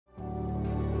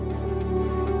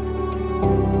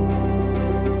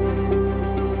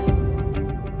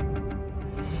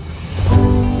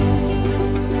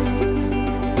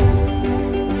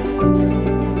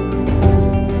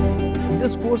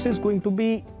course is going to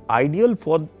be ideal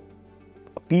for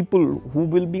people who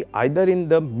will be either in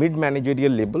the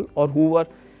mid-managerial level or who are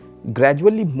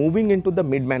gradually moving into the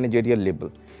mid-managerial level.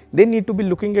 They need to be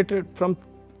looking at it from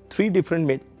three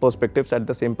different perspectives at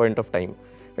the same point of time.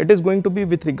 It is going to be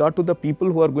with regard to the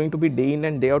people who are going to be day in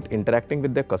and day out interacting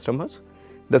with their customers.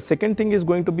 The second thing is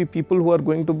going to be people who are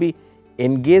going to be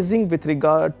engaging with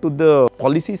regard to the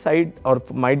policy side or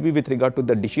might be with regard to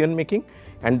the decision making.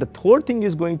 And the third thing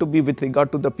is going to be with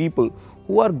regard to the people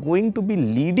who are going to be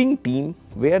leading team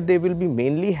where they will be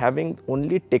mainly having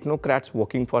only technocrats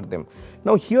working for them.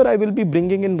 Now here I will be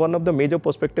bringing in one of the major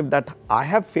perspectives that I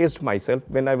have faced myself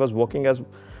when I was working as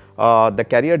the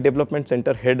Career Development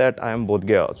Center head at IIM Bodh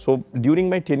Gaya. So during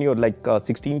my tenure, like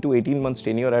 16 to 18 months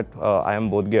tenure at IIM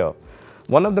Bodh Gaya,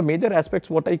 one of the major aspects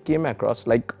what I came across,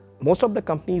 like most of the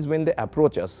companies when they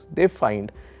approach us, they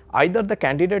find either the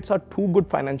candidates are too good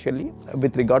financially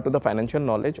with regard to the financial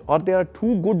knowledge or they are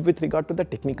too good with regard to the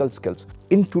technical skills.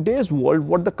 In today's world,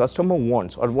 what the customer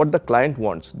wants or what the client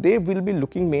wants, they will be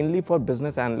looking mainly for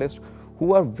business analysts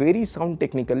who are very sound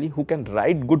technically, who can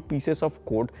write good pieces of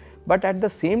code, but at the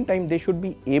same time they should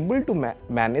be able to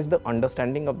manage the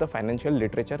understanding of the financial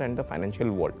literature and the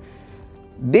financial world.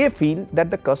 They feel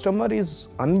that the customer is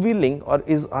unwilling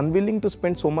to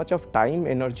spend so much of time,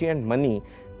 energy and money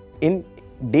in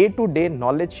day-to-day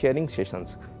knowledge sharing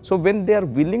sessions. So when they are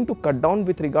willing to cut down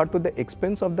with regard to the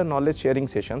expense of the knowledge sharing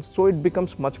sessions, so it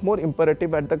becomes much more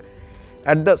imperative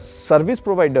at the service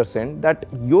provider's end that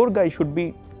your guy should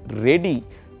be ready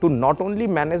to not only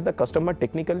manage the customer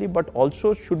technically but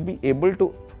also should be able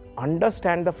to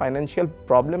understand the financial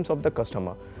problems of the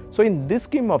customer. So in this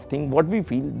scheme of things, what we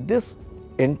feel, this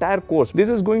entire course, this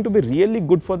is going to be really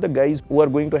good for the guys who are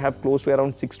going to have close to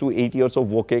around 6 to 8 years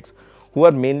of work ex, who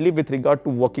are mainly with regard to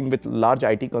working with large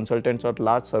IT consultants or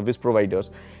large service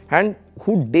providers, and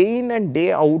who day in and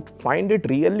day out find it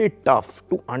really tough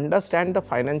to understand the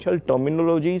financial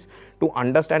terminologies, to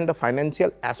understand the financial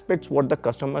aspects what the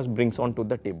customers brings onto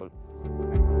the table.